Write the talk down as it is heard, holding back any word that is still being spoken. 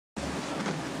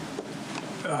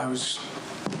I was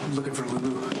looking for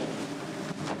Lulu.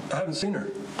 I haven't seen her.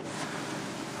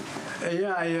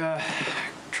 Yeah, I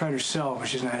tried her cell, but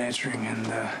she's not answering, and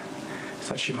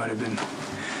thought she might have been.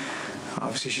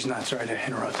 Obviously, she's not. Sorry to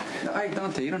interrupt. Hey,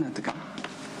 Dante, you don't have to go.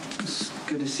 It's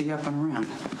good to see you up and around.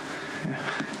 Yeah.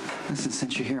 Listen,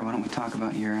 since you're here, why don't we talk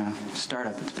about your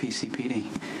startup at the PCPD?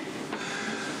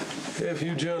 If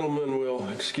you gentlemen will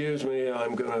excuse me,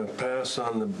 I'm going to pass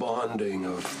on the bonding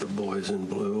of the boys in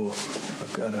blue.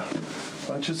 I've got a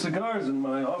bunch of cigars in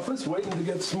my office waiting to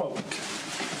get smoked.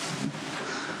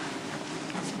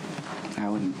 I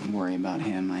wouldn't worry about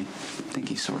him. I think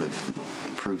he sort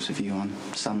of approves of you on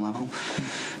some level,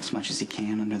 as much as he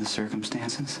can under the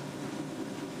circumstances.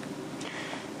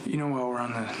 You know, while we're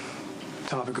on the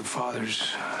topic of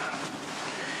fathers,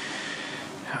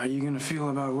 how are you going to feel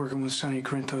about working with Sonny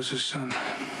Corinthos' son?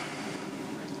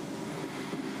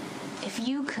 If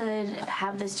you could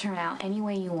have this turn out any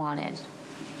way you wanted,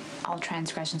 all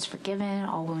transgressions forgiven,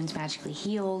 all wounds magically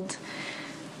healed,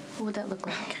 what would that look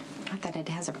like? Not that it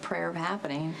has a prayer of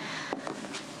happening.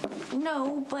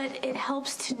 No, but it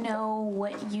helps to know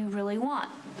what you really want,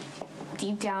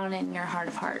 deep down in your heart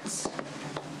of hearts.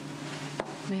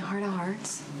 My heart of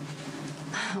hearts?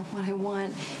 What I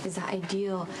want is the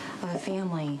ideal of a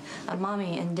family, a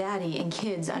mommy and daddy and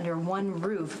kids under one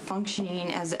roof,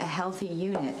 functioning as a healthy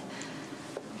unit.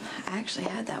 I actually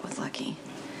had that with Lucky,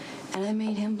 and I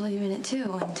made him believe in it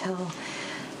too until,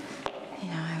 you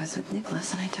know, I was with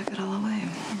Nikolas and I took it all away.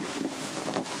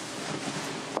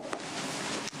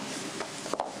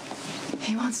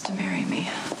 He wants to marry me.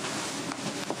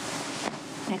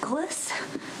 Nikolas?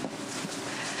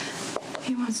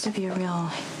 He wants to be a real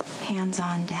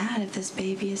hands-on dad if this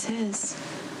baby is his.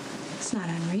 It's not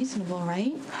unreasonable,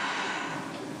 right?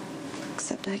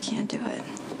 Except I can't do it.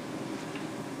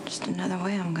 Just another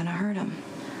way I'm gonna hurt him.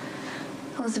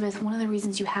 Elizabeth, one of the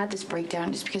reasons you had this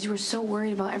breakdown is because you were so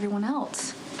worried about everyone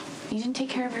else. You didn't take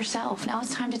care of yourself. Now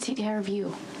it's time to take care of you.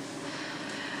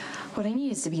 What I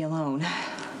need is to be alone.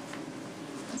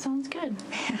 That sounds good.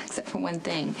 Except for one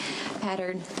thing.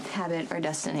 Pattern, habit, or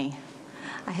destiny.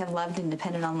 I have loved and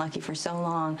depended on Lucky for so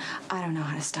long, I don't know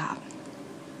how to stop.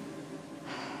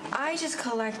 I just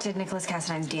collected Nikolas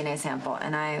Cassadine's DNA sample,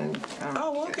 and I'm...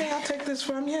 Oh, okay. I'll take this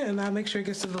from you, and I'll make sure it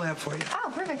gets to the lab for you.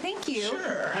 Oh, perfect. Thank you.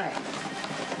 Sure. All right.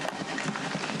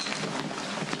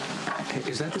 Hey,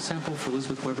 is that the sample for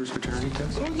Elizabeth Weber's paternity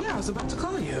test? Oh, yeah. I was about to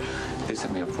call you. They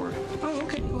set me up for it. Oh,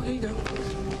 okay. Well, here you go.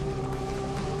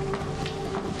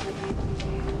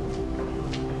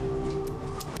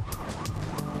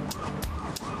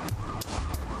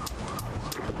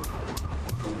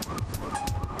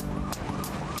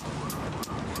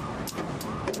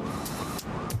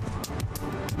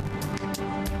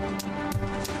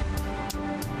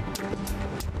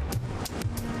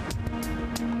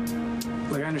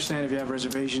 Look, I understand if you have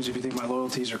reservations, if you think my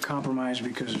loyalties are compromised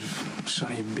because of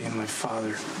Sonny being my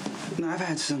father. No, I've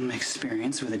had some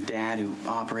experience with a dad who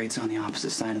operates on the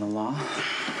opposite side of the law.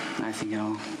 I think it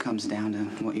all comes down to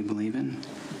what you believe in,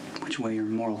 which way your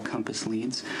moral compass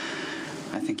leads.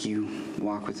 I think you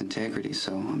walk with integrity,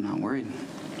 so I'm not worried.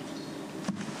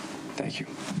 Thank you.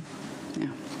 Yeah.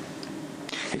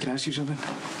 Hey, can I ask you something?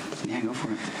 Yeah, go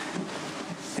for it.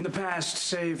 In the past,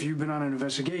 say if you've been on an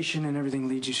investigation and everything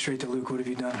leads you straight to Luke, what have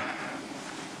you done?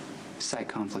 Cite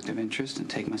conflict of interest and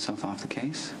take myself off the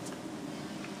case?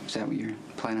 Is that what you're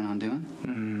planning on doing?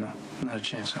 No, not a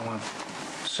chance. I want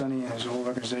Sonny and his whole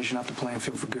organization off the playing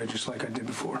field for good, just like I did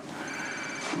before.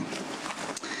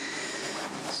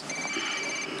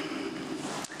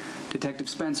 Detective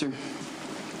Spencer.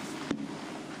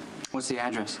 What's the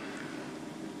address?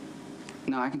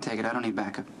 No, I can take it. I don't need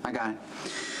backup. I got it.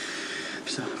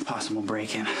 There's a possible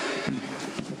break-in.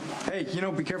 Hey, you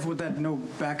know, be careful with that no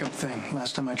backup thing.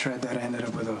 Last time I tried that, I ended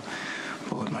up with a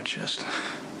bullet in my chest.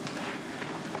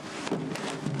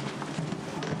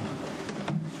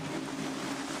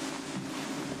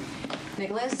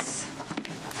 Nikolas,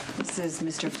 this is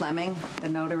Mr. Fleming, the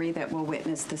notary that will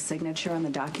witness the signature on the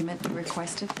document you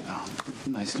requested. Oh,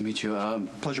 nice to meet you.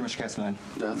 Pleasure, Mr. Castelline.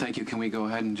 Thank you. Can we go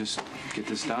ahead and just get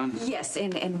this done? Yes,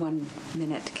 in 1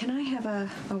 minute. Can I have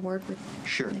a word with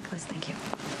Nikolas? Thank you.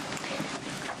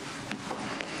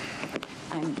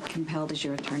 I'm compelled as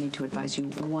your attorney to advise you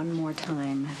one more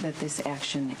time that this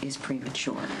action is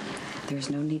premature. There's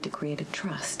no need to create a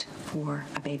trust for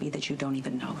a baby that you don't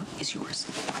even know is yours.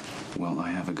 Well, I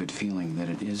have a good feeling that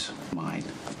it is mine.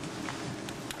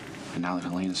 And now that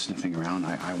Helena's sniffing around,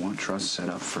 I want trust set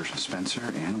up for Spencer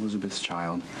and Elizabeth's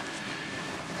child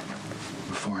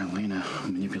before Helena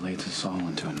manipulates us all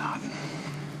into a knot.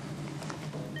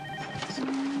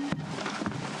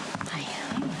 Hi.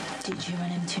 Did you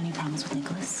run into too many problems with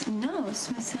Nikolas? No,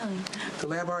 smooth sailing. The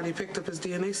lab already picked up his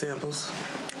DNA samples.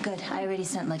 Good. I already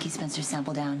sent Lucky Spencer's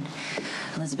sample down.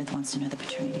 Elizabeth wants to know the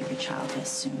paternity of your child as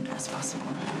soon as possible.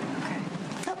 Okay.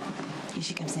 Oh, here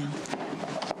she comes now.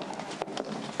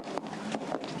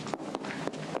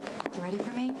 You ready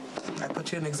for me? I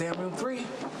put you in exam room 3.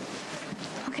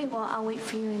 Okay, well, I'll wait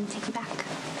for you and take you back.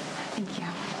 Thank you.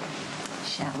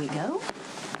 Shall we go?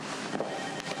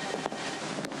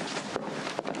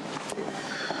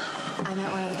 I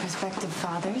met one of the prospective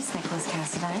fathers, Nikolas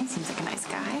Cassadine. Seems like a nice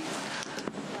guy.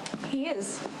 He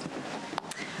is.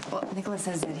 Well, Nikolas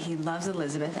says that he loves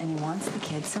Elizabeth and he wants the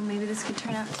kids, so maybe this could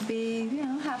turn out to be,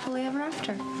 happily ever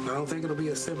after. I don't think it'll be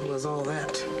as simple as all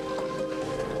that.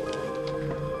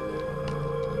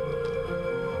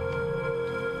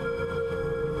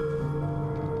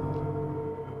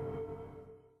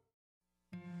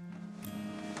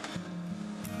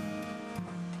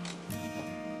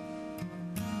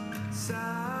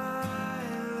 Silent,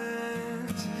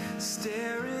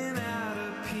 staring